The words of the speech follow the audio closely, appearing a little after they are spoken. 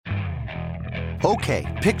Okay,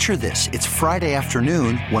 picture this. It's Friday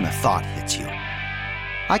afternoon when a thought hits you.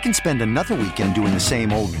 I can spend another weekend doing the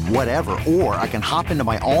same old whatever, or I can hop into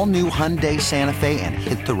my all-new Hyundai Santa Fe and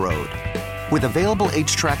hit the road. With available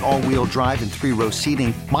H-Track all-wheel drive and 3-row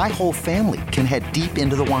seating, my whole family can head deep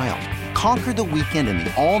into the wild. Conquer the weekend in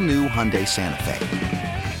the all-new Hyundai Santa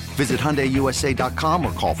Fe. Visit HyundaiUSA.com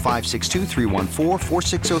or call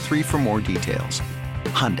 562-314-4603 for more details.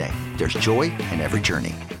 Hyundai, there's joy in every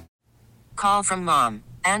journey. Call from mom.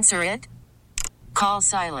 Answer it. Call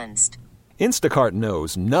silenced. Instacart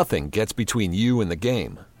knows nothing gets between you and the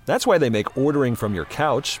game. That's why they make ordering from your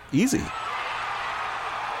couch easy.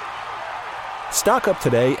 Stock up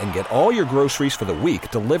today and get all your groceries for the week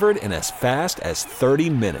delivered in as fast as 30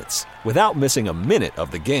 minutes without missing a minute of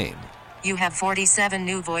the game. You have 47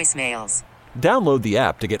 new voicemails. Download the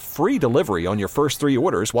app to get free delivery on your first 3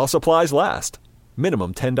 orders while supplies last.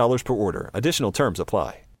 Minimum $10 per order. Additional terms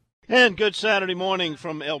apply. And good Saturday morning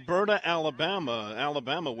from Alberta,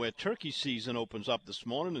 Alabama, where turkey season opens up this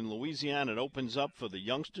morning. In Louisiana, it opens up for the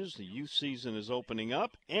youngsters. The youth season is opening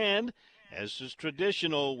up. And as is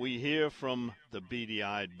traditional, we hear from the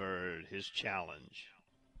beady-eyed bird, his challenge.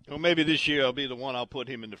 Well, maybe this year I'll be the one. I'll put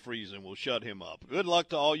him in the freezer and we'll shut him up. Good luck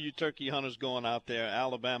to all you turkey hunters going out there.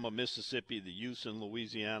 Alabama, Mississippi, the youth in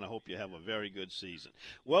Louisiana. Hope you have a very good season.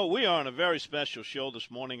 Well, we are on a very special show this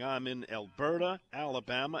morning. I'm in Alberta,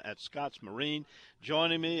 Alabama at Scott's Marine.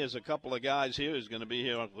 Joining me is a couple of guys here who's going to be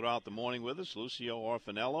here throughout the morning with us, Lucio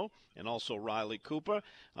Orfanello and also Riley Cooper.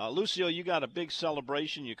 Lucio, you got a big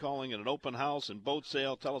celebration. You're calling it an open house and boat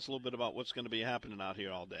sale. Tell us a little bit about what's going to be happening out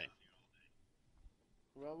here all day.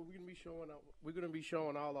 Well, we're going to be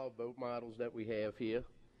showing all our boat models that we have here.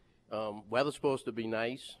 Weather's supposed to be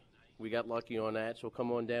nice. We got lucky on that, so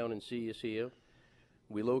come on down and see us here.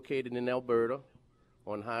 We're located in Alberta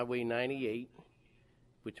on Highway 98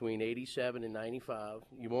 between 87 and 95.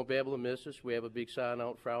 You won't be able to miss us. We have a big sign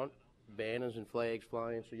out front, banners and flags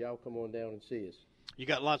flying, so y'all come on down and see us. You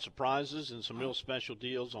got lots of prizes and some real special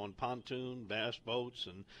deals on pontoon, bass boats,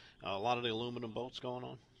 and a lot of the aluminum boats going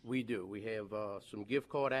on? We do. We have some gift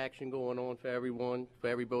card action going on for everyone, for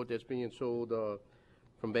every boat that's being sold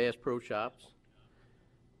from Bass Pro Shops.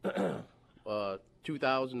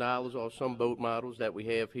 $2,000 off some boat models that we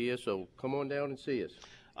have here, so come on down and see us.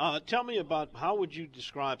 Tell me about how would you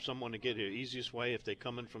describe someone to get here? Easiest way if they're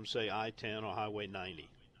coming from, say, I-10 or Highway 90?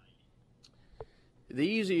 The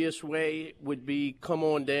easiest way would be come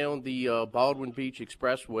on down the Baldwin Beach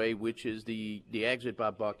Expressway, which is the exit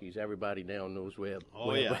by Buc-ee's. Everybody now knows where.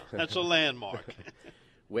 Oh, yeah, that's a landmark.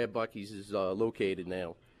 Where Buc-ee's is located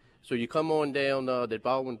now. So you come on down the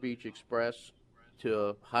Baldwin Beach Express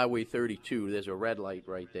to Highway 32. There's a red light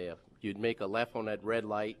right there. You'd make a left on that red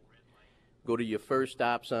light, go to your first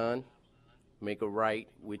stop sign, make a right,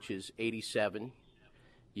 which is 87.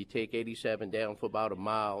 You take 87 down for about a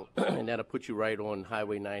mile, and that'll put you right on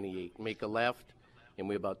Highway 98. Make a left, and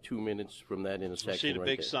we're about 2 minutes from that intersection. See the right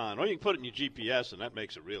big there. sign. Or you can put it in your GPS, and that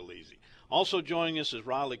makes it real easy. Also joining us is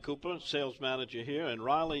Riley Cooper, sales manager here. And,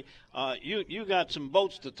 Riley, you got some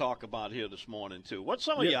boats to talk about here this morning, too. What's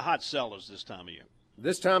some of your hot sellers this time of year?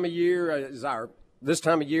 This time of year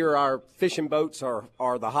our fishing boats are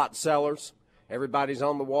the hot sellers. Everybody's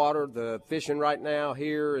on the water. The fishing right now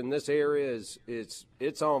here in this area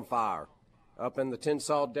it's on fire. Up in the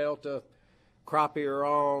Tensas Delta, crappie are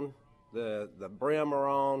on, the brim are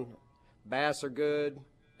on, bass are good.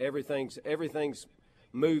 Everything's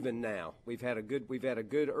moving now. We've had a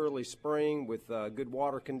good early spring with good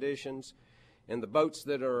water conditions, and the boats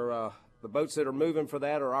that are moving for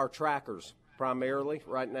that are our trackers primarily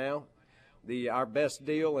right now. Our best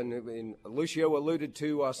deal, and Lucio alluded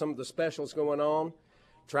to some of the specials going on.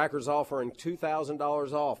 Tracker's offering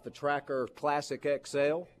 $2,000 off the Tracker Classic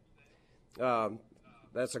XL.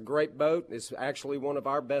 That's a great boat. It's actually one of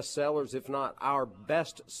our best sellers, if not our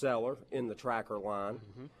best seller in the Tracker line.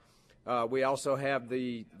 Mm-hmm. We also have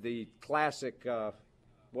the classic,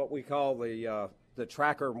 what we call the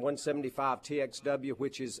Tracker 175 TXW,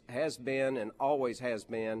 which has been and always has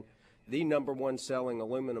been the number one selling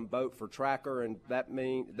aluminum boat for Tracker, and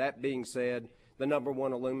that being said, the number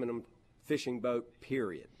one aluminum fishing boat,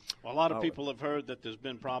 period. Well, a lot of people have heard that there's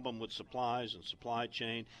been problem with supplies and supply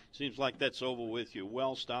chain. Seems like that's over with. You're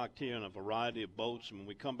well stocked here in a variety of boats. And when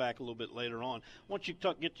we come back a little bit later on, I want you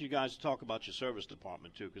to get you guys to talk about your service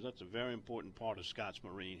department too, because that's a very important part of Scott's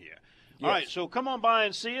Marine here. All right, so come on by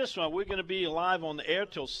and see us. We're going to be live on the air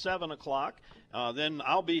till 7 o'clock. Then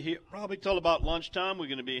I'll be here probably till about lunchtime. We're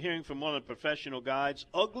going to be hearing from one of the professional guides,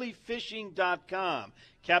 uglyfishing.com.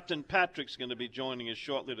 Captain Patric's going to be joining us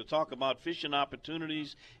shortly to talk about fishing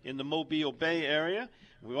opportunities in the Mobile Bay area.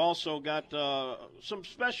 We've also got some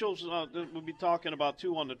specials that we'll be talking about,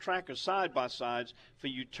 too, on the Tracker side-by-sides for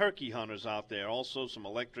you turkey hunters out there. Also some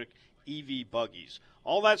electric EV buggies.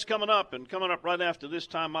 All that's coming up, and coming up right after this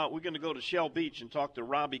time out, we're going to go to Shell Beach and talk to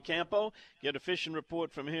Robbie Campo, get a fishing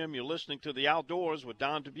report from him. You're listening to The Outdoors with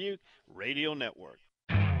Don Dubuc Radio Network.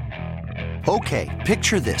 Okay,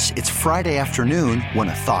 picture this. It's Friday afternoon when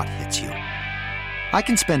a thought hits you. I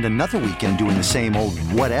can spend another weekend doing the same old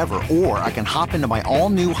whatever, or I can hop into my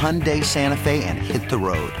all-new Hyundai Santa Fe and hit the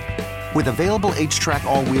road. With available H-Track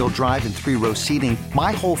all-wheel drive and 3-row seating,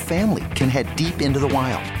 my whole family can head deep into the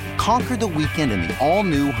wild. Conquer the weekend in the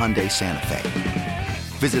all-new Hyundai Santa Fe.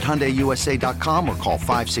 Visit HyundaiUSA.com or call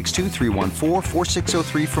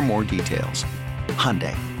 562-314-4603 for more details.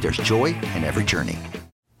 Hyundai, there's joy in every journey.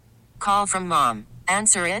 Call from mom.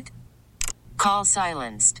 Answer it. Call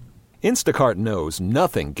silenced. Instacart knows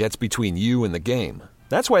nothing gets between you and the game.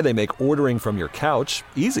 That's why they make ordering from your couch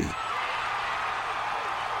easy.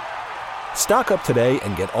 Stock up today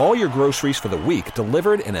and get all your groceries for the week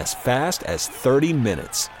delivered in as fast as 30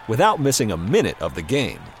 minutes without missing a minute of the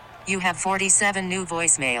game. You have 47 new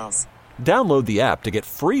voicemails. Download the app to get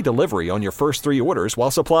free delivery on your first 3 orders while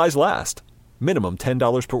supplies last. Minimum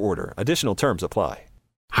 $10 per order. Additional terms apply.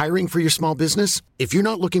 Hiring for your small business? If you're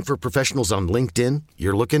not looking for professionals on LinkedIn,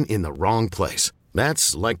 you're looking in the wrong place.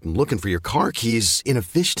 That's like looking for your car keys in a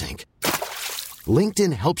fish tank.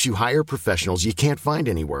 LinkedIn helps you hire professionals you can't find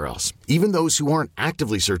anywhere else, even those who aren't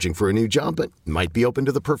actively searching for a new job but might be open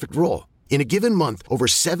to the perfect role. In a given month, over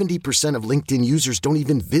 70% of LinkedIn users don't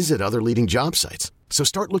even visit other leading job sites. So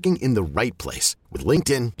start looking in the right place. With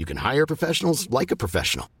LinkedIn, you can hire professionals like a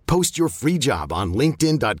professional. Post your free job on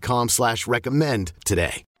linkedin.com/recommend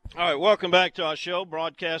today. All right, welcome back to our show,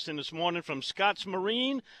 broadcasting this morning from Scotts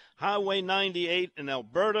Marine, Highway 98 in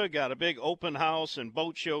Alberta. Got a big open house and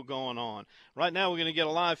boat show going on. Right now we're going to get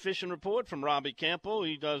a live fishing report from Robbie Campo.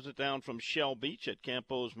 He does it down from Shell Beach at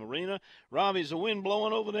Campo's Marina. Robbie, is the wind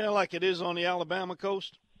blowing over there like it is on the Alabama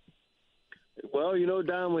coast? Well,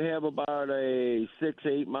 Don, we have about a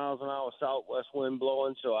 6-8 miles an hour southwest wind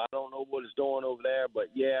blowing, so I don't know what it's doing over there. But,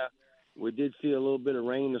 yeah, we did see a little bit of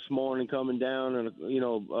rain this morning coming down, and,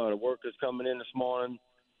 the workers coming in this morning,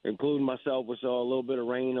 including myself. We saw a little bit of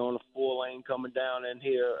rain on the 4-lane coming down in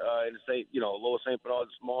here in the Lower St. Bernard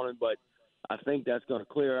this morning, but I think that's going to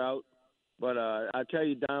clear out. But I tell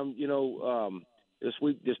you, Don,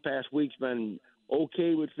 this past week's been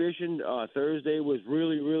okay with fishing. Thursday was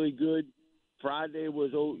really, really good. Yesterday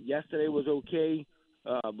was okay,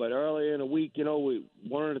 but earlier in the week,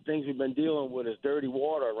 one of the things we've been dealing with is dirty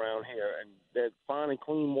water around here, and that finding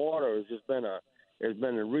clean water has just been a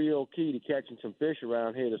real key to catching some fish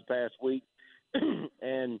around here this past week.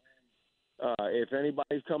 And if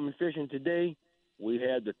anybody's coming fishing today, we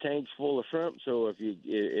had the tanks full of shrimp. So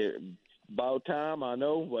about time, I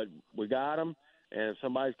know, but we got them. And if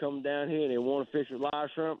somebody's coming down here and they want to fish with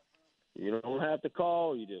live shrimp, you don't have to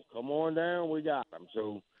call. You just come on down. We got them.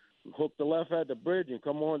 So hook the left at the bridge and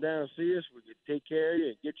come on down and see us. We can take care of you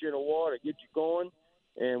and get you in the water, get you going,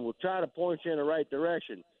 and we'll try to point you in the right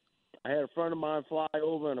direction. I had a friend of mine fly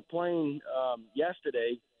over in a plane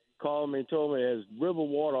yesterday, called me and told me there's river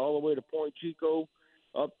water all the way to Point Chico,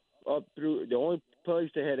 up through. The only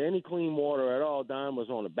place that had any clean water at all, Don, was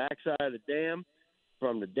on the backside of the dam.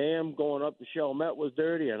 From the dam going up to Chalmette was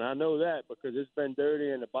dirty, and I know that because it's been dirty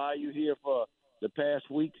in the bayou here for the past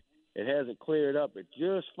week. It hasn't cleared up. It's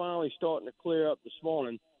just finally starting to clear up this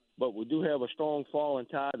morning, but we do have a strong falling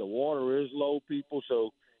tide. The water is low, people,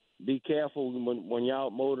 so be careful when you're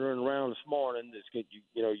out motoring around this morning. The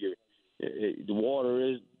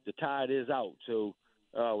tide is out. So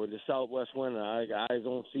with the southwest wind, I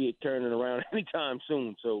don't see it turning around anytime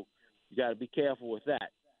soon. So you got to be careful with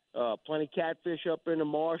that. Plenty catfish up in the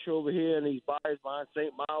marsh over here in these bayous behind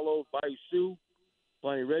St. Malo, Bayou Sioux.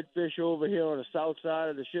 Plenty redfish over here on the south side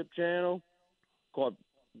of the ship channel. Caught a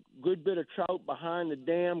good bit of trout behind the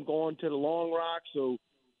dam going to the Long Rock. So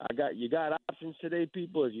you got options today,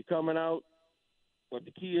 people, as you're coming out. But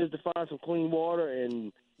the key is to find some clean water,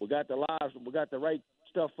 and we got the right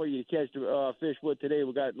stuff for you to catch the fish with today.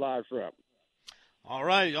 We got live shrimp. All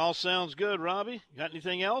right, all sounds good, Robbie. Got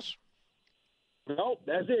anything else? Nope,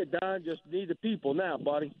 that's it, Don. Just need the people now,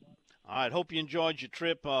 buddy. All right, hope you enjoyed your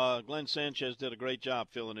trip. Glenn Sanchez did a great job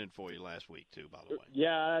filling in for you last week, too, by the way.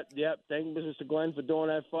 Yeah. Thank you, Mr. Glenn, for doing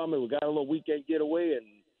that for me. We got a little weekend getaway, and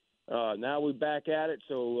now we're back at it.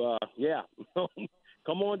 So, yeah,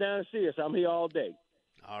 come on down and see us. I'm here all day.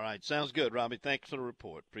 All right. Sounds good, Robbie. Thanks for the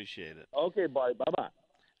report. Appreciate it. Okay, buddy. Bye-bye.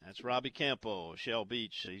 That's Robbie Campo, Shell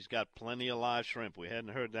Beach. He's got plenty of live shrimp. We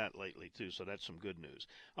hadn't heard that lately, too, so that's some good news.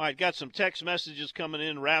 All right, got some text messages coming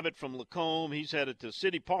in. Rabbit from Lacombe, he's headed to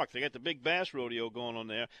City Park. They got the big bass rodeo going on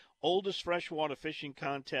there. Oldest freshwater fishing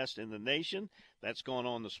contest in the nation. That's going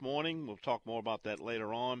on this morning. We'll talk more about that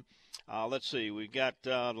later on. Let's see. We got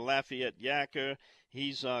the Lafayette Yacker.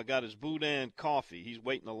 He's got his boudin coffee. He's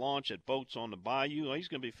waiting to launch at Boats on the Bayou. He's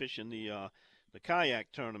going to be fishing the kayak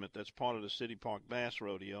tournament that's part of the City Park Bass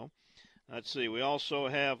Rodeo. Let's see. We also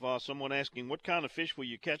have someone asking, what kind of fish were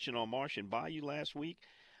you catching on Marsh and Bayou last week?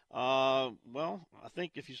 Well, I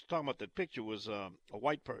think if you're talking about that picture, was a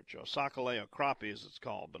white perch, or sac-a-lait, or crappie as it's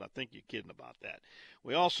called, but I think you're kidding about that.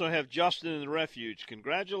 We also have Justin in the Refuge.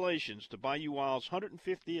 Congratulations to Bayou Wild's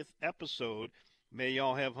 150th episode. May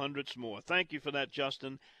y'all have hundreds more. Thank you for that,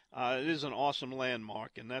 Justin. It is an awesome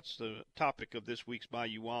landmark, and that's the topic of this week's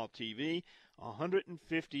Bayou Wild TV.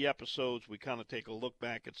 150 episodes. We kind of take a look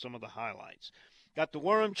back at some of the highlights. Got the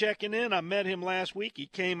Worm checking in. I met him last week. He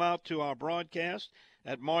came out to our broadcast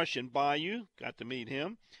at Marsh and Bayou. Got to meet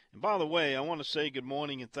him. And by the way, I want to say good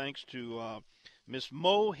morning and thanks to Miss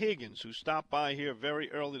Mo Higgins, who stopped by here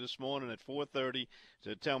very early this morning at 4:30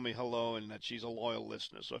 to tell me hello and that she's a loyal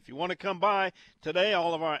listener. So if you want to come by today,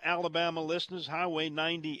 all of our Alabama listeners, Highway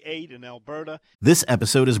 98 in Alberta. This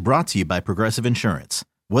episode is brought to you by Progressive Insurance.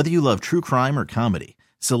 Whether you love true crime or comedy,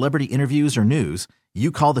 celebrity interviews or news,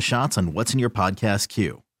 you call the shots on what's in your podcast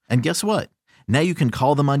queue. And guess what? Now you can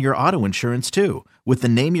call them on your auto insurance too with the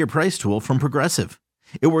Name Your Price tool from Progressive.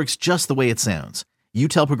 It works just the way it sounds. You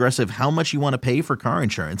tell Progressive how much you want to pay for car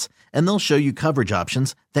insurance, and they'll show you coverage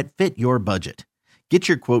options that fit your budget. Get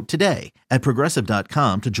your quote today at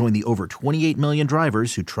Progressive.com to join the over 28 million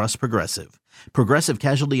drivers who trust Progressive. Progressive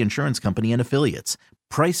Casualty Insurance Company and Affiliates.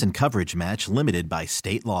 Price and coverage match limited by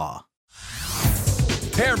state law.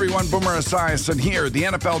 Hey everyone, Boomer Esiason here. The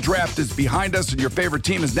NFL Draft is behind us and your favorite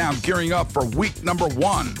team is now gearing up for week number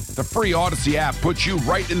 1. The free Odyssey app puts you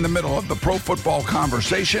right in the middle of the pro football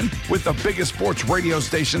conversation with the biggest sports radio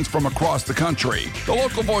stations from across the country. The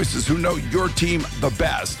local voices who know your team the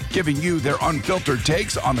best, giving you their unfiltered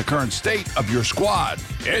takes on the current state of your squad.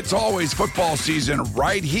 It's always football season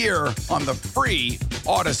right here on the free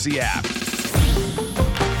Odyssey app.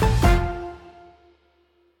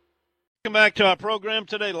 Welcome back to our program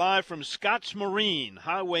today, live from Scotts Marine,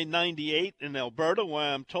 Highway 98 in Alberta,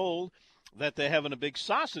 where I'm told that they're having a big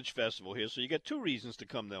sausage festival here. So you got 2 reasons to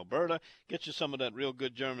come to Alberta. Get you some of that real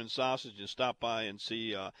good German sausage and stop by and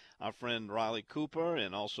see our friend Riley Cooper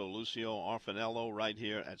and also Lucio Orfanello right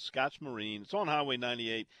here at Scotts Marine. It's on Highway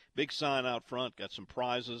 98. Big sign out front. Got some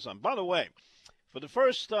prizes. By the way, for the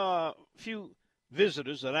first few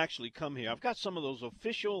visitors that actually come here, I've got some of those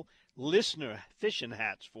official listener fishing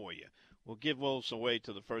hats for you. We'll give those away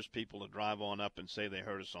to the first people to drive on up and say they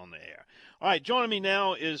heard us on the air. All right, joining me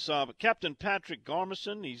now is Captain Patric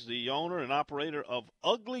Garrison. He's the owner and operator of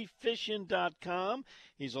uglyfishing.com.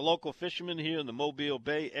 He's a local fisherman here in the Mobile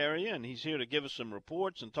Bay area, and he's here to give us some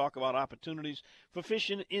reports and talk about opportunities for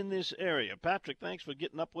fishing in this area. Patric, thanks for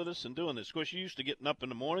getting up with us and doing this. Of course, you're used to getting up in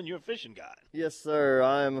the morning. You're a fishing guide. Yes, sir.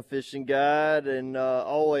 I am a fishing guide and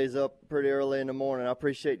always up pretty early in the morning. I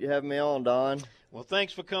appreciate you having me on, Don. Well,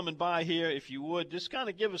 thanks for coming by here. If you would, just kind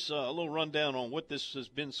of give us a little rundown on what this has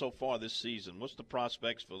been so far this season. What's the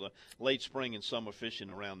prospects for the late spring and summer fishing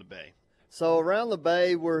around the bay? So around the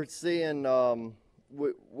bay, we're seeing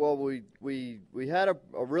we had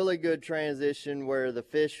a really good transition where the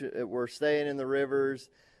fish were staying in the rivers.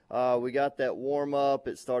 We got that warm up.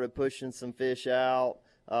 It started pushing some fish out.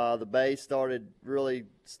 The bay starting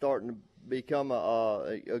to become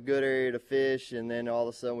a good area to fish, and then all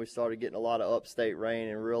of a sudden we started getting a lot of upstate rain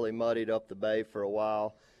and really muddied up the bay for a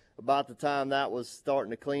while. About the time that was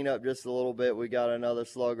starting to clean up just a little bit, we got another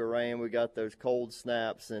slug of rain. We got those cold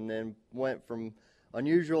snaps, and then went from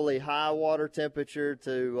unusually high water temperature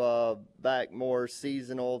to back more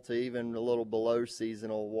seasonal to even a little below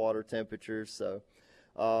seasonal water temperatures. So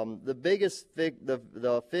the biggest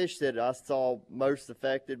the fish that I saw most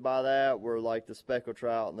affected by that were like the speckled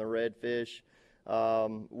trout and the redfish,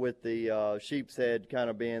 with the sheep's head kind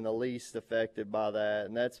of being the least affected by that.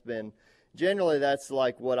 And that's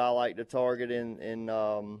like what I like to target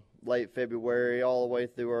in late February all the way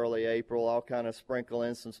through early April. I'll kind of sprinkle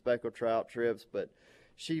in some speckled trout trips, but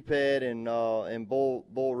sheephead and bull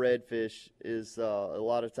redfish is a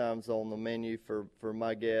lot of times on the menu for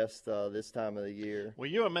my guests this time of the year. Well,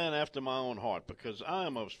 you're a man after my own heart, because I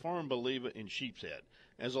am a firm believer in sheep's head.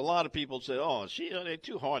 as a lot of people say, they're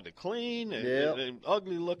too hard to clean, Yep. they're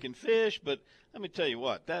ugly-looking fish. But let me tell you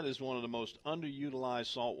what, that is one of the most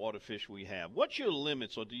underutilized saltwater fish we have. What's your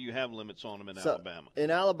limits, or do you have limits on them in Alabama?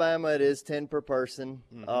 In Alabama, it is 10 per person,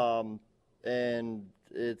 Mm-hmm. and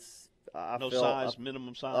it's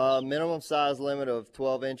Minimum size? Minimum size limit of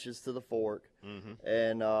 12 inches to the fork. Mm-hmm.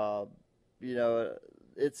 And,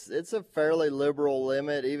 it's a fairly liberal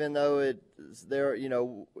limit, even though in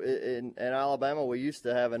Alabama we used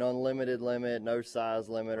to have an unlimited limit, no size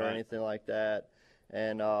limit or anything like that.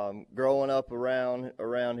 And growing up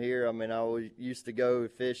around here, I mean, I used to go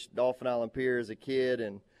fish Dolphin Island Pier as a kid,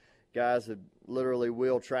 and guys would literally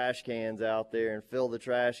wheel trash cans out there and fill the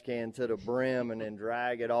trash can to the brim and then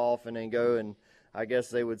drag it off and then go, and I guess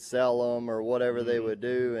they would sell them or whatever they would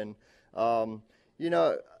do. And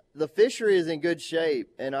the fishery is in good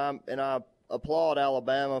shape, and I applaud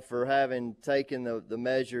Alabama for having taken the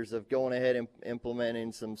measures of going ahead and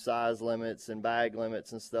implementing some size limits and bag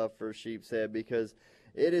limits and stuff for sheep's head, because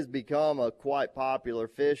it has become a quite popular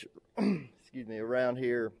fish around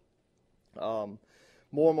here.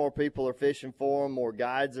 More and more people are fishing for them, more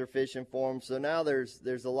guides are fishing for them, so now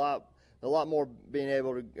there's a lot more being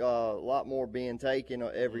taken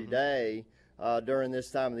every day during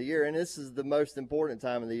this time of the year, and this is the most important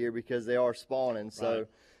time of the year because they are spawning. So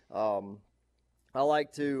I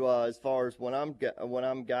like to, as far as when I'm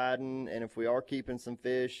guiding, and if we are keeping some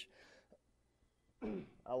fish,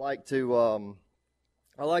 I like to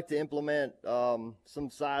implement some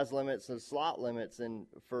size limits and slot limits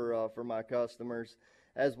for my customers,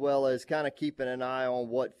 as well as kind of keeping an eye on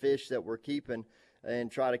what fish that we're keeping,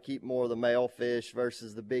 and try to keep more of the male fish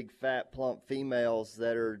versus the big fat plump females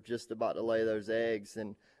that are just about to lay those eggs.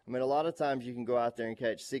 And I mean, a lot of times you can go out there and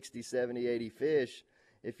catch 60, 70, 80 fish.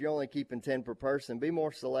 If you're only keeping 10 per person, be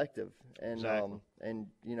more selective, and Exactly.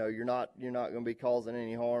 you're not going to be causing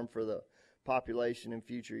any harm for the population in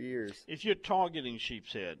future years. If you're targeting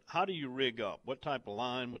sheep's head, how do you rig up? What type of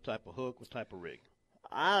line, what type of hook, what type of rig?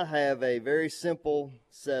 I have a very simple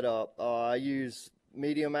setup. I use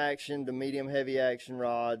medium action to medium heavy action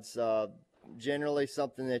rods, generally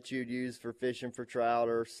something that you'd use for fishing for trout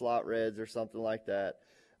or slot reds or something like that.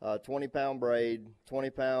 20-pound braid,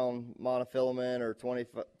 20-pound monofilament, or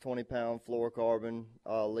 20-pound fluorocarbon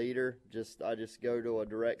leader. I just go to a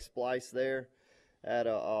direct splice there at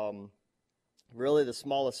really the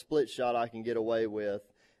smallest split shot I can get away with.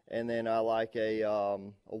 And then I like a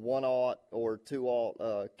 1/0 or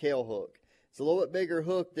 2/0 Kale hook. It's a little bit bigger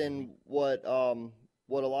hook than what a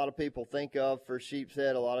lot of people think of for sheep's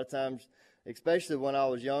head. A lot of times, especially when I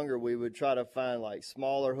was younger, we would try to find like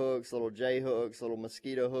smaller hooks, little J hooks, little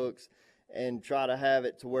mosquito hooks, and try to have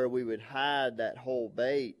it to where we would hide that whole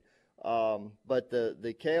bait. But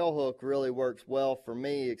the Kale hook really works well for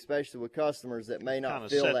me, especially with customers that may not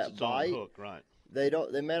feel that bite. Hook, right. They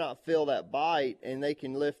may not feel that bite, and they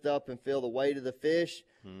can lift up and feel the weight of the fish,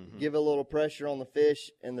 give a little pressure on the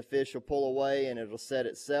fish, and the fish will pull away and it'll set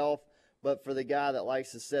itself. But for the guy that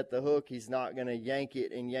likes to set the hook, he's not going to yank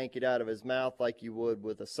it out of his mouth like you would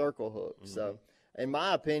with a circle hook. So, in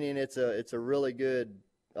my opinion, it's a really good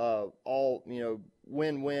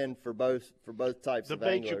win-win for both types of anglers. The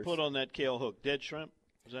bait you put on that Kale hook, dead shrimp?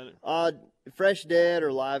 Is that it? Fresh dead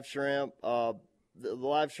or live shrimp. The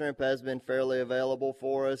live shrimp has been fairly available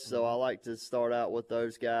for us, so I like to start out with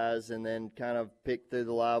those guys and then kind of pick through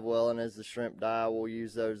the live well, and as the shrimp die, we'll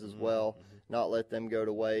use those as well, not let them go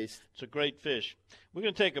to waste. It's a great fish. We're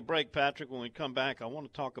going to take a break, Patrick. When we come back, I want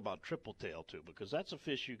to talk about triple tail, too, because that's a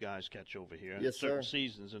fish you guys catch over here in certain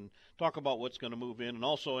seasons, and talk about what's going to move in, and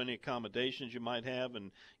also any accommodations you might have,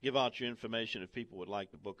 and give out your information if people would like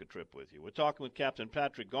to book a trip with you. We're talking with Captain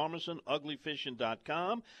Patric Garrison,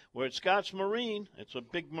 uglyfishing.com. We're at Scott's Marine. It's a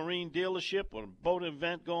big marine dealership with a boat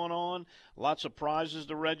event going on. Lots of prizes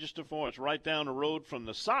to register for. It's right down the road from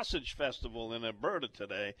the Sausage Festival in Alberta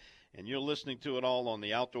today. And you're listening to it all on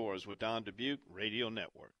the Outdoors with Don Dubuc Radio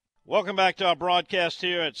Network. Welcome back to our broadcast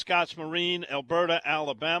here at Scott's Marine, Alberta,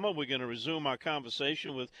 Alabama. We're going to resume our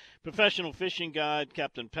conversation with professional fishing guide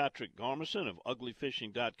Captain Patric Garrison of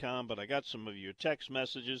uglyfishing.com. But I got some of your text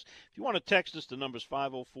messages. If you want to text us, the number's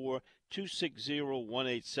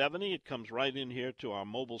 504-260-1870. It comes right in here to our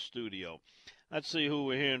mobile studio. Let's see who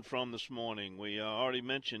we're hearing from this morning. We already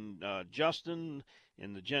mentioned Justin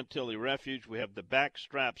in the Gentilly Refuge. We have the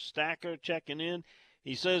Backstrap Stacker checking in.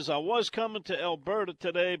 He says, I was coming to Alberta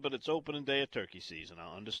today, but it's opening day of turkey season.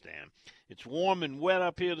 I understand. It's warm and wet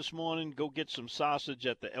up here this morning. Go get some sausage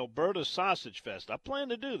at the Alberta Sausage Fest. I plan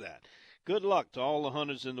to do that. Good luck to all the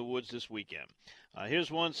hunters in the woods this weekend. Here's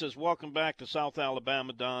one says, welcome back to South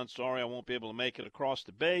Alabama, Don. Sorry I won't be able to make it across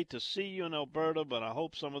the bay to see you in Alberta, but I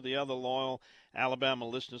hope some of the other loyal Alabama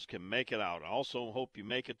listeners can make it out. I also hope you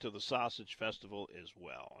make it to the Sausage Festival as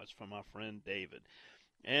well. That's from our friend David.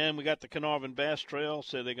 And we got the Carnarvon Bass Trail.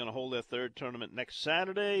 Say they're going to hold their third tournament next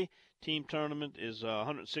Saturday. Team tournament is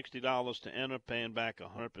 $160 to enter, paying back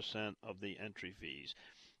 100% of the entry fees.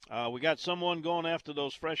 We got someone going after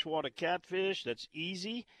those freshwater catfish. That's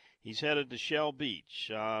easy. He's headed to Shell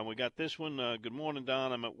Beach. We got this one. Good morning,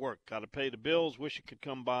 Don. I'm at work. Got to pay the bills. Wish I could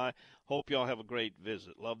come by. Hope y'all have a great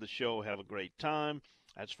visit. Love the show. Have a great time.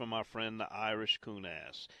 That's from our friend, the Irish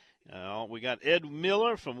Coonass. We got Ed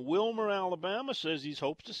Miller from Wilmer, Alabama. Says he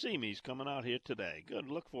hopes to see me. He's coming out here today. Good.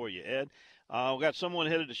 Look for you, Ed. We got someone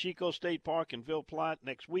headed to Chico State Park in Ville Platte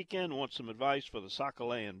next weekend. Wants some advice for the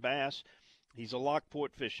Sockalayan bass. He's a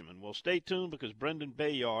Lockport fisherman. Well, stay tuned because Brendan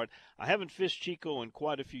Bayard, I haven't fished Chico in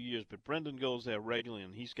quite a few years, but Brendan goes there regularly,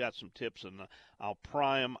 and he's got some tips, and I'll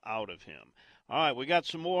pry them out of him. All right, we got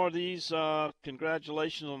some more of these.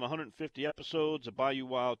 Congratulations on the 150 episodes of Bayou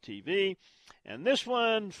Wild TV. And this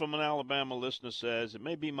one from an Alabama listener says, it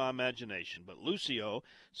may be my imagination, but Lucio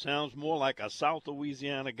sounds more like a South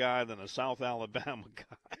Louisiana guy than a South Alabama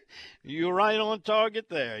guy. You're right on target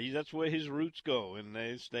there. That's where his roots go, and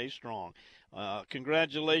they stay strong.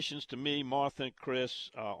 Congratulations to me, Martha, and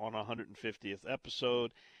Chris on our 150th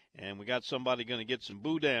episode. And we got somebody going to get some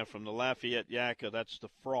boudin from the Lafayette Yakka. That's the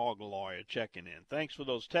frog lawyer checking in. Thanks for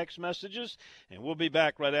those text messages. And we'll be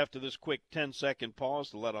back right after this quick 10-second pause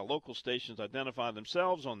to let our local stations identify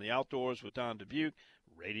themselves on the Outdoors with Don Dubuc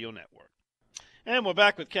Radio Network. And we're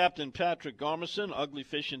back with Captain Patric Garmison,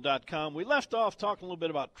 uglyfishing.com. We left off talking a little bit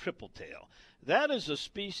about tripletail. That is a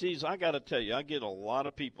species, I got to tell you, I get a lot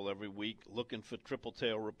of people every week looking for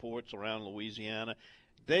tripletail reports around Louisiana.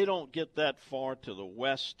 They don't get that far to the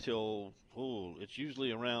west till, it's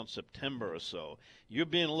usually around September or so. You're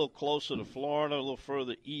being a little closer to Florida, a little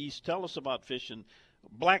further east. Tell us about fishing.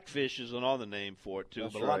 Blackfish is another name for it, too,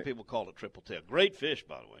 That's but a lot of people call it tripletail. Great fish,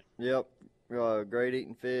 by the way. Yep, great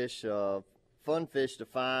eating fish. Fun fish to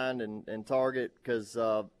find and target because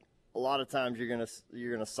a lot of times you're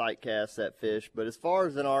gonna sight cast that fish. But as far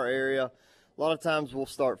as in our area, a lot of times we'll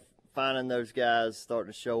start finding those guys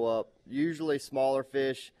starting to show up. Usually smaller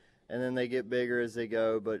fish, and then they get bigger as they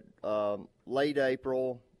go. But late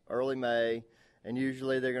April, early May, and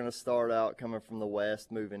usually they're going to start out coming from the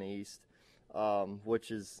west, moving east,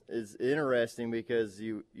 which is interesting because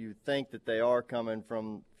you think that they are coming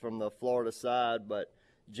from the Florida side, but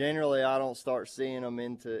generally I don't start seeing them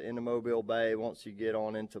into Mobile Bay once you get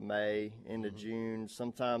on into May, into June.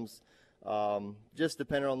 Sometimes just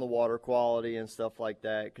depending on the water quality and stuff like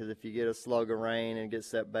that, because if you get a slug of rain and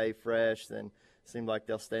gets that bay fresh, then it seems like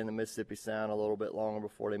they'll stay in the Mississippi Sound a little bit longer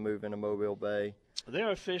before they move into Mobile Bay.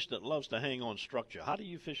 They're a fish that loves to hang on structure. How do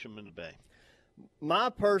you fish them in the bay?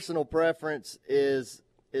 My personal preference is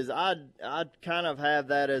I'd kind of have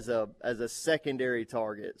that as a secondary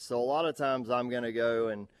target. So a lot of times I'm going to go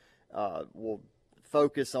and we'll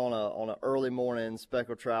focus on a early morning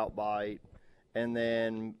speckled trout bite, and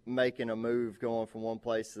then making a move going from one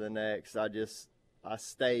place to the next. I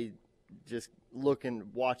stay just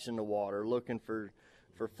watching the water, looking for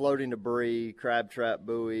floating debris, crab trap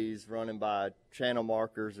buoys, running by channel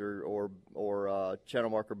markers or channel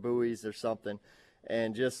marker buoys or something.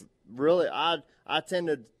 And just really, I tend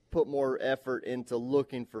to put more effort into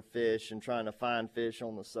looking for fish and trying to find fish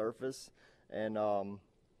on the surface. And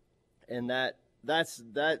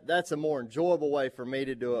that's a more enjoyable way for me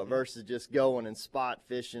to do it versus just going and spot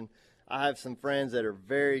fishing. I have some friends that are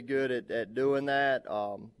very good at doing that.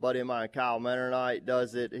 Buddy of mine, Kyle Menernite,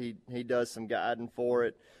 does it. He does some guiding for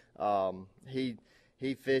it.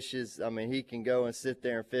 He fishes. I mean, he can go and sit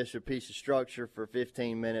there and fish a piece of structure for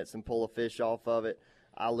 15 minutes and pull a fish off of it.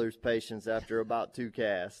 I lose patience after about 2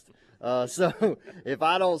 casts. So if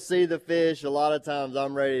I don't see the fish, a lot of times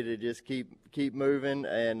I'm ready to just keep moving,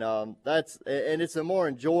 and it's a more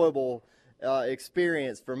enjoyable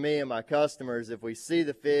experience for me and my customers if we see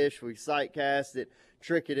the fish, we sight cast it,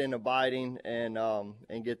 trick it into biting,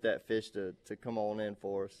 and get that fish to come on in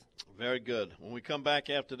for us. Very good. When we come back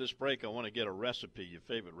after this break, I want to get a recipe, your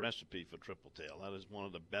favorite recipe for tripletail. That is one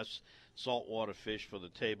of the best saltwater fish for the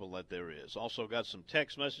table that there is. Also got some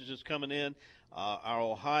text messages coming in. Our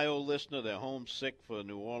Ohio listener, they're homesick for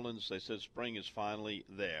New Orleans. They said spring is finally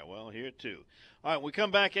there. Well, here too. All right, when we come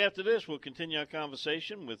back after this, we'll continue our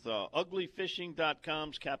conversation with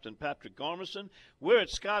uglyfishing.com's Captain Patric Garrison. We're at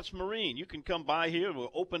Scott's Marine. You can come by here. We're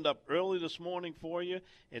opened up early this morning for you.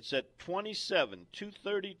 It's at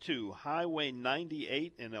 27232 Highway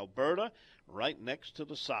 98 in Alberta, right next to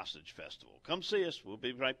the Sausage Festival. Come see us. We'll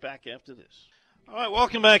be right back after this. All right,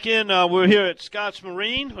 welcome back in. We're here at Scott's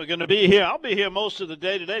Marine. We're going to be here. I'll be here most of the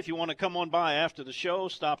day today. If you want to come on by after the show,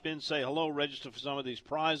 stop in, say hello, register for some of these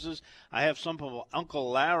prizes. I have some of Uncle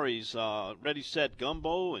Larry's Ready Set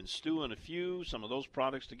Gumbo and stew and a few, some of those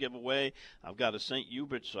products to give away. I've got a St.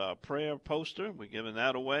 Hubert's prayer poster. We're giving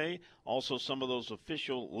that away. Also, some of those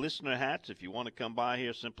official listener hats. If you want to come by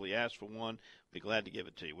here, simply ask for one. Be glad to give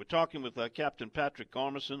it to you. We're talking with Captain Patric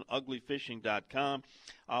Garrison, uglyfishing.com.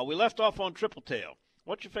 We left off on triple tail.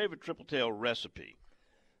 What's your favorite triple tail recipe?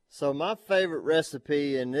 So my favorite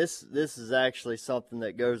recipe, and this is actually something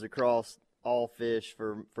that goes across all fish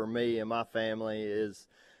for me and my family, is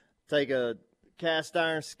take a cast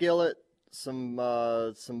iron skillet, some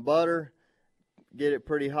butter, get it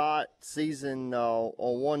pretty hot, season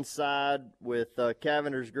on one side with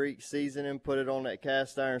Cavender's Greek seasoning, put it on that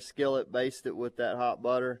cast iron skillet, baste it with that hot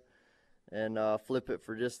butter, and flip it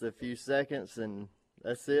for just a few seconds, and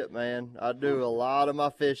that's it, man. I do a lot of my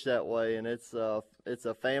fish that way, and it's a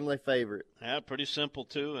family favorite. Yeah, pretty simple,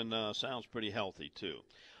 too, and sounds pretty healthy, too.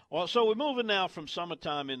 Well, so we're moving now from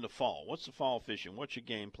summertime into fall. What's the fall fishing? What's your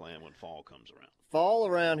game plan when fall comes around? Fall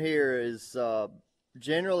around here is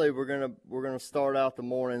generally we're gonna start out the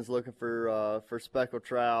mornings looking for speckled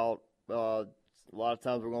trout. A lot of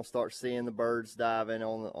times we're gonna start seeing the birds diving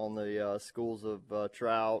on the schools of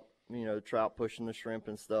trout. Trout pushing the shrimp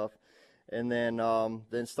and stuff, and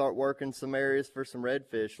then start working some areas for some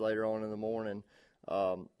redfish later on in the morning.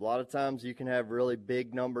 A lot of times you can have really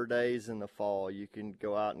big number days in the fall. You can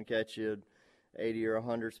go out and catch 80 or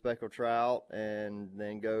 100 speckled trout, and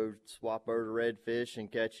then go swap over to redfish and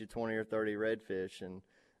catch 20 or 30 redfish, and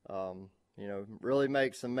really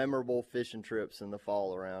make some memorable fishing trips in the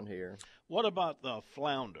fall around here. What about the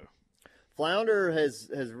flounder? Flounder has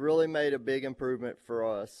really made a big improvement for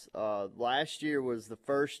us. Last year was the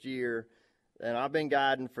first year, and I've been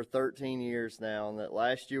guiding for 13 years now, and that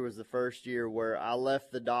last year was the first year where I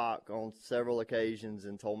left the dock on several occasions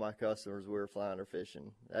and told my customers we were flounder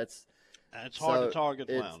fishing. It's hard to target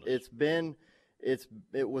flounders.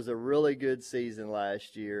 It was a really good season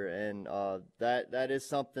last year, and that is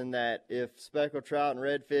something that if speckled trout and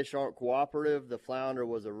redfish aren't cooperative, the flounder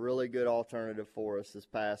was a really good alternative for us this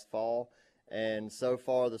past fall. And so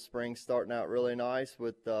far, the spring's starting out really nice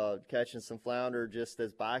with catching some flounder just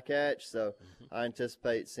as bycatch. So I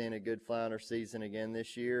anticipate seeing a good flounder season again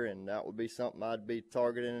this year, and that would be something I'd be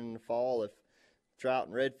targeting in the fall. If trout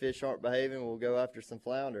and redfish aren't behaving, we'll go after some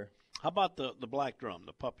flounder. How about the black drum,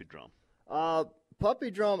 the puppy drum?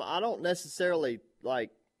 Puppy drum, I don't necessarily I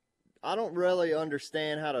don't really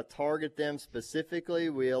understand how to target them specifically.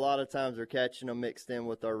 We a lot of times are catching them mixed in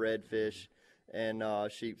with our redfish and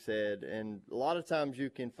sheep's head. And a lot of times you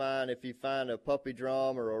can find, if you find a puppy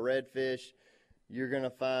drum or a redfish, you're going to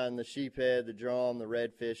find the sheephead, the drum, the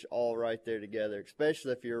redfish all right there together,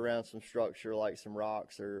 especially if you're around some structure like some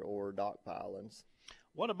rocks or dock pilings.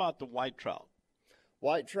 What about the white trout?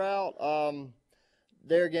 White trout,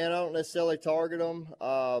 there again, I don't necessarily target them,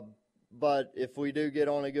 but if we do get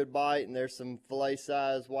on a good bite and there's some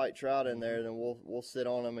fillet-sized white trout in there, then we'll sit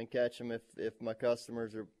on them and catch them if my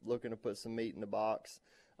customers are looking to put some meat in the box.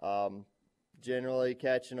 Generally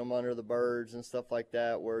catching them under the birds and stuff like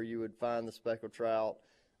that where you would find the speckled trout.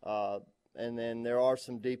 And then there are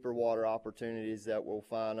some deeper water opportunities that we'll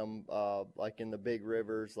find them, like in the big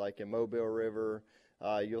rivers, like in Mobile River.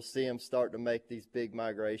 You'll see them start to make these big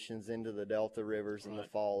migrations into the Delta rivers in the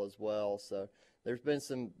fall as well. So there's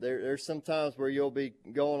some times where you'll be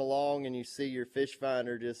going along and you see your fish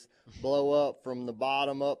finder just blow up from the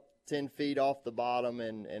bottom up 10 feet off the bottom,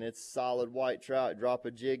 and it's solid white trout. Drop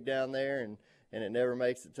a jig down there, and it never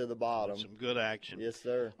makes it to the bottom. Some good action. Yes,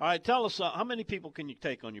 sir. All right, tell us, how many people can you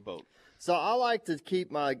take on your boat? So I like to keep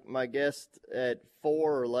my guests at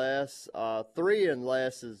 4 or less. 3 and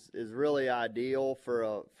less is really ideal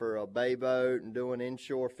for a bay boat and doing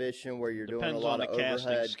inshore fishing where you're doing a lot of overhead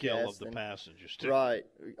casting. Depends on the casting skill casting. of the passengers, too. Right.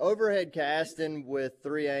 Overhead casting with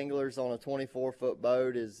 3 anglers on a 24-foot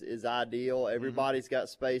boat is ideal. Everybody's got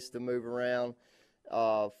space to move around.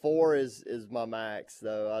 4 is my max,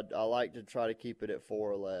 though. I like to try to keep it at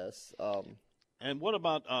 4 or less. And what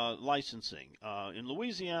about licensing? in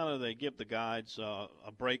Louisiana, they give the guides a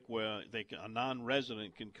break where a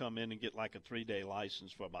non-resident can come in and get like a 3-day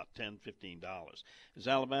license for about $10, $15. Does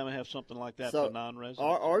Alabama have something like that for non-residents?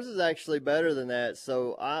 Ours is actually better than that.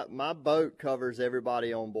 So my boat covers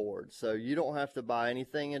everybody on board. So you don't have to buy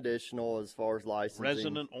anything additional as far as licensing.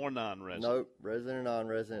 Resident or non-resident? Nope, resident or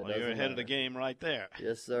non-resident. Well, you're ahead of the game right there.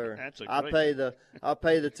 Yes, sir. That's a I great... pay the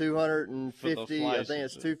 $250. I think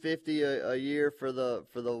it's $250 a year for the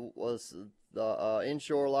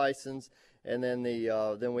inshore license, and then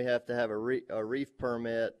then we have to have a reef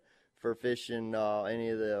permit for fishing any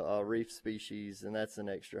of the reef species, and that's an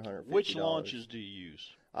extra $150. Which launches do you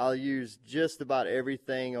use? I'll use just about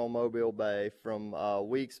everything on Mobile Bay, from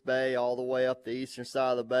Weeks Bay all the way up the eastern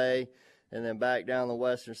side of the bay, and then back down the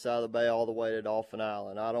western side of the bay all the way to Dolphin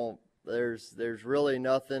Island. There's really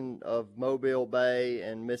nothing of Mobile Bay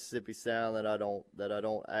and Mississippi Sound that I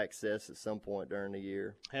don't access at some point during the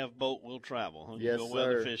year. Have boat will travel. Huh? Yes, you go sir.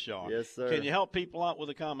 where the fish are. Yes, sir. Can you help people out with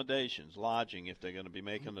accommodations, lodging, if they're going to be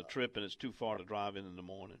making the trip and it's too far to drive in the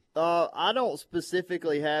morning? I don't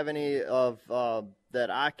specifically have any of that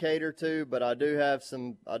I cater to, but I do have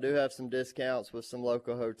some discounts with some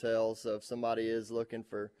local hotels. So if somebody is looking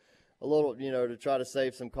for a little, to try to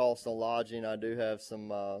save some cost on lodging, I do have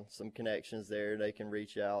some connections there. They can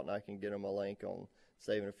reach out, and I can get them a link on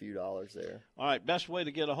saving a few dollars there. All right, best way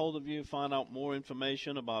to get a hold of you, find out more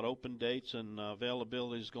information about open dates and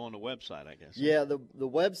availability is go on the website, I guess. Yeah, the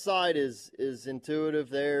website is intuitive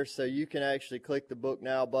there, so you can actually click the Book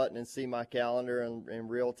Now button and see my calendar in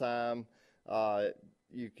real time.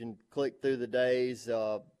 You can click through the days.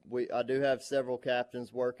 I do have several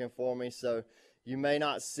captains working for me, so you may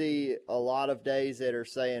not see a lot of days that are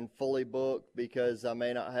saying fully booked because I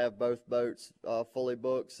may not have both boats fully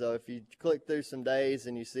booked. So if you click through some days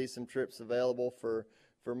and you see some trips available for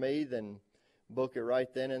me, then book it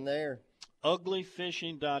right then and there.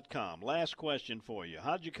 Uglyfishing.com. Last question for you.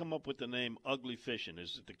 How'd you come up with the name Ugly Fishing?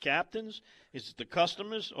 Is it the captains? Is it the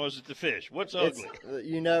customers? Or is it the fish? What's ugly?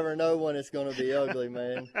 You never know when it's going to be ugly,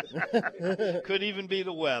 man. Could even be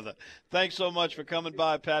the weather. Thanks so much for coming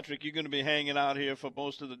by, Patrick. You're going to be hanging out here for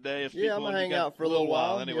most of the day. I'm going to hang out for a little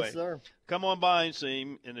while. Anyway, yes, sir. Come on by and see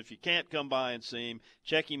him. And if you can't come by and see him,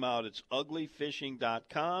 check him out. It's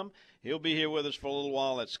uglyfishing.com. He'll be here with us for a little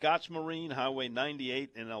while at Scotts Marine, Highway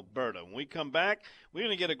 98 in Alberta. When we come back, we're going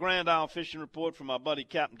to get a Grand Isle fishing report from our buddy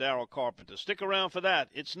Capt. Daryl Carpenter. Stick around for that.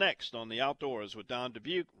 It's next on the Outdoors with Don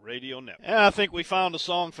Dubuc Radio Network. Yeah, I think we found a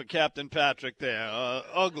song for Captain Patrick there.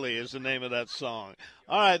 Ugly is the name of that song.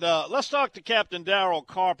 All right, let's talk to Captain Daryl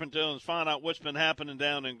Carpenter and find out what's been happening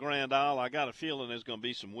down in Grand Isle. I got a feeling there's going to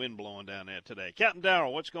be some wind blowing down there today. Captain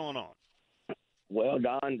Daryl, what's going on? Well,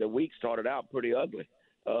 Don, the week started out pretty ugly.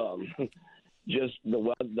 Just the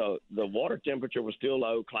water temperature was still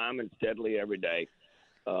low, climbing steadily every day.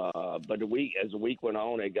 But as the week went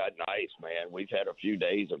on, it got nice, man. We've had a few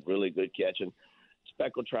days of really good catching,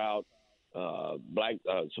 speckled trout, some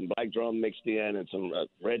black drum mixed in, and some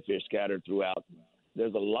redfish scattered throughout.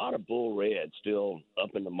 There's a lot of bull red still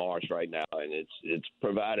up in the marsh right now, and it's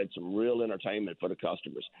provided some real entertainment for the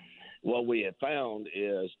customers. What we have found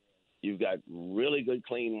is you've got really good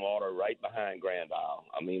clean water right behind Grand Isle.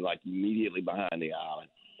 I mean, like immediately behind the island.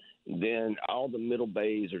 Then all the middle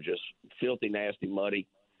bays are just filthy, nasty, muddy.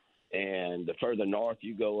 And the further north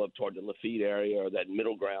you go up toward the Lafitte area, or that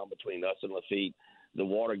middle ground between us and Lafitte, the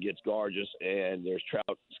water gets gorgeous and there's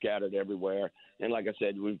trout scattered everywhere. And like I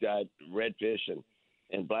said, we've got redfish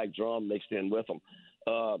and black drum mixed in with them.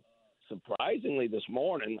 Surprisingly this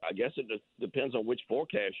morning, I guess it depends on which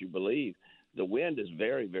forecast you believe, the wind is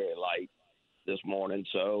very, very light this morning,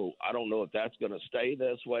 so I don't know if that's going to stay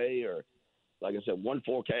this way or, like I said, one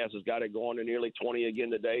forecast has got it going to nearly 20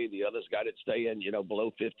 again today. The other's got it staying,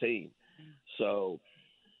 below 15. So,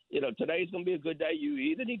 today's going to be a good day. You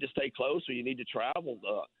either need to stay close or you need to travel.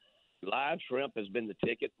 Live shrimp has been the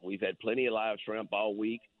ticket. We've had plenty of live shrimp all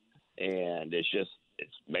week, and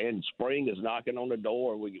man, spring is knocking on the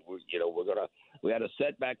door. We had a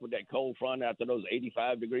setback with that cold front after those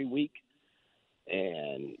 85-degree week.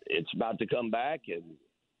 And it's about to come back, and,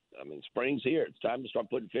 spring's here. It's time to start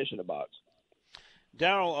putting fish in the box.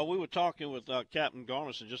 Daryl, we were talking with Captain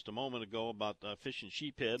Garrison just a moment ago about fishing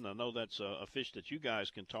sheephead, and I know that's a fish that you guys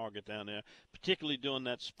can target down there, particularly during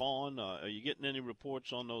that spawn. Are you getting any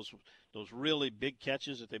reports on those really big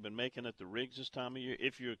catches that they've been making at the rigs this time of year,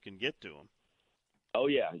 if you can get to them? Oh,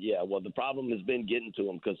 yeah. Well, the problem has been getting to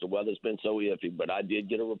them because the weather's been so iffy, but I did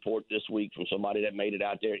get a report this week from somebody that made it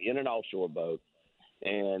out there in an offshore boat.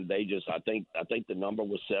 And they I think the number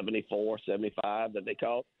was 74, 75 that they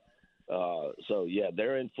caught. So, yeah,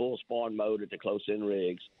 they're in full spawn mode at the close-in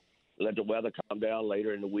rigs. let the weather calm down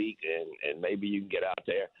later in the week, and maybe you can get out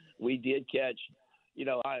there. We did catch,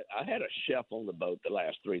 I had a chef on the boat the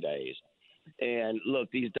last 3 days. And look,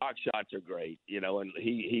 these dock shots are great, and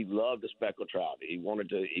he loved the speckled trout. He wanted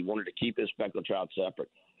to keep his speckled trout separate.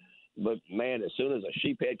 But man, as soon as a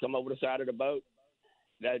sheephead come over the side of the boat,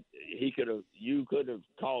 that you could have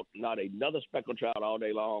caught not another speckled trout all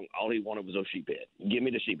day long. All he wanted was a sheephead. Give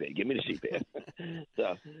me the sheephead. Give me the sheephead.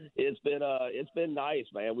 So it's been nice,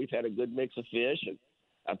 man. We've had a good mix of fish, and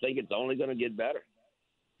I think it's only going to get better.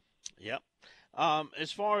 Yep.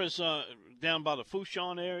 As far as down by the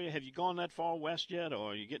Fouchon area, have you gone that far west yet,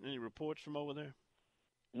 or are you getting any reports from over there?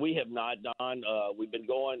 We have not, Don. We've been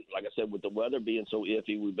going, like I said, with the weather being so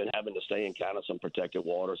iffy, we've been having to stay in kind of some protected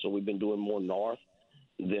water, so we've been doing more north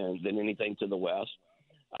than anything to the west.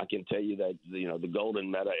 I can tell you that, the Golden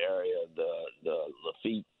Meadow area, the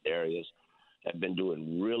Lafitte areas have been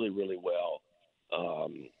doing really, really well.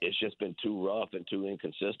 It's just been too rough and too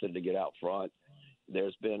inconsistent to get out front.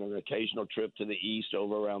 There's been an occasional trip to the east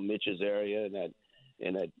over around Mitch's area and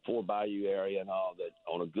that Four Bayou area and all that.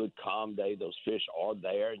 On a good calm day, those fish are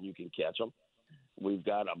there and you can catch them. We've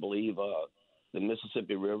got, I believe, the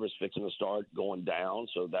Mississippi River is fixing to start going down,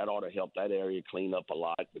 so that ought to help that area clean up a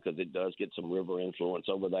lot because it does get some river influence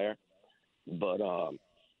over there. But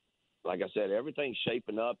like I said, everything's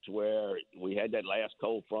shaping up to where we had that last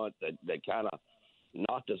cold front that kind of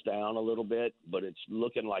knocked us down a little bit, but it's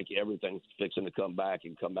looking like everything's fixing to come back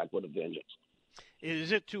with a vengeance.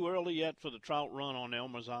 Is it too early yet for the trout run on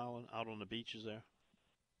Elmer's Island out on the beaches there?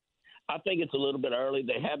 I think it's a little bit early.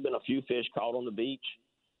 There have been a few fish caught on the beach.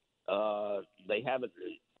 They haven't.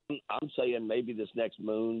 I'm saying maybe this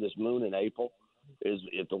moon in April, is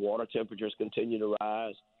if the water temperatures continue to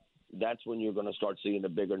rise, that's when you're going to start seeing the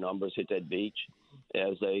bigger numbers hit that beach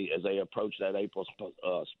as they approach that April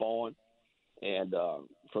spawn. And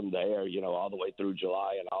from there, all the way through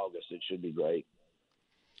July and August, it should be great.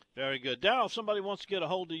 Very good. Daryl, if somebody wants to get a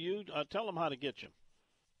hold of you, tell them how to get you.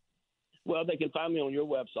 Well, they can find me on your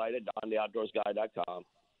website at dontheoutdoorsguy.com.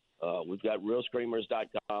 We've got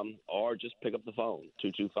realscreamers.com, or just pick up the phone,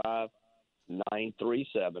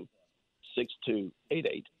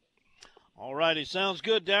 225-937-6288. All righty. Sounds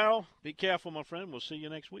good, Daryl. Be careful, my friend. We'll see you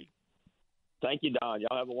next week. Thank you, Don.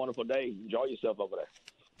 Y'all have a wonderful day. Enjoy yourself over there.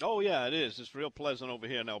 Oh, yeah, it is. It's real pleasant over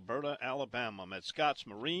here in Alberta, Alabama. I'm at Scott's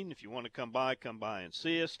Marine. If you want to come by and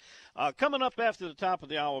see us. Coming up after the top of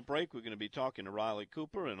the hour break, we're going to be talking to Riley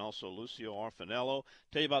Cooper and also Lucio Orfanello.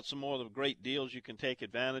 Tell you about some more of the great deals you can take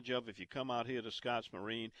advantage of if you come out here to Scott's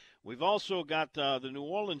Marine. We've also got the New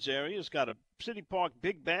Orleans area. It's got a City Park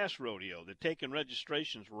Big Bass Rodeo. They're taking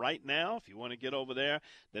registrations right now. If you want to get over there,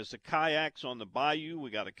 there's the kayaks on the bayou.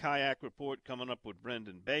 We got a kayak report coming up with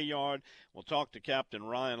Brendan Bayard. We'll talk to Captain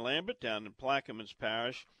Ryan Lambert down in Plaquemines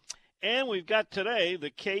Parish. And we've got today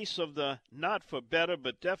the case of the not for better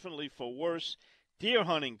but definitely for worse deer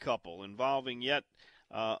hunting couple involving yet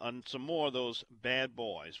on some more of those bad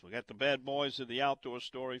boys. We got the bad boys of the outdoor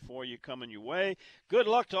story for you coming your way. Good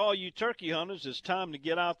luck to all you turkey hunters. It's time to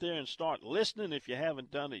get out there and start listening if you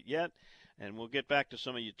haven't done it yet. And we'll get back to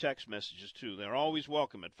some of your text messages, too. They're always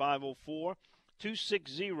welcome at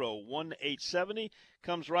 504-260-1870.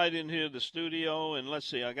 Comes right in here to the studio. And let's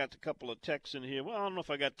see, I got a couple of texts in here. Well, I don't know if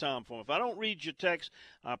I got time for them. If I don't read your text,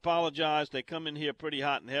 I apologize. They come in here pretty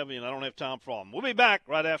hot and heavy, and I don't have time for them. We'll be back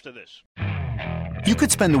right after this. You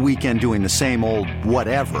could spend the weekend doing the same old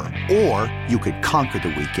whatever, or you could conquer the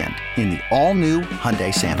weekend in the all-new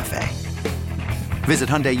Hyundai Santa Fe. Visit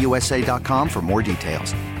HyundaiUSA.com for more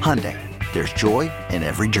details. Hyundai, there's joy in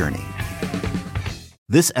every journey.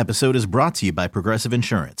 This episode is brought to you by Progressive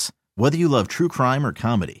Insurance. Whether you love true crime or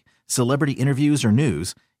comedy, celebrity interviews or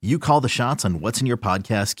news, you call the shots on what's in your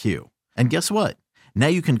podcast queue. And guess what? Now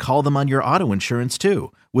you can call them on your auto insurance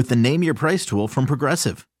too with the Name Your Price tool from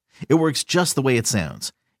Progressive. It works just the way it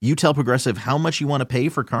sounds. You tell Progressive how much you want to pay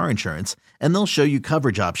for car insurance, and they'll show you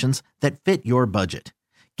coverage options that fit your budget.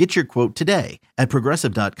 Get your quote today at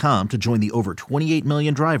Progressive.com to join the over 28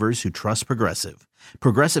 million drivers who trust Progressive.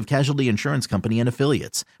 Progressive Casualty Insurance Company and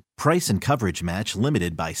Affiliates. Price and coverage match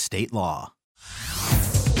limited by state law.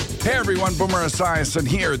 Hey everyone, Boomer Esiason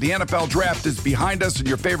here. The NFL Draft is behind us and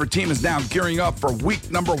your favorite team is now gearing up for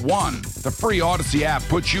week number 1. The free Odyssey app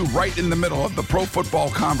puts you right in the middle of the pro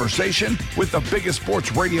football conversation with the biggest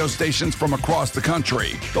sports radio stations from across the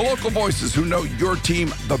country. The local voices who know your team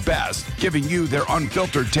the best, giving you their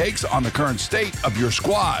unfiltered takes on the current state of your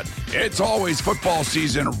squad. It's always football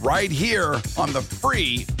season right here on the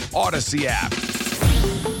free Odyssey app.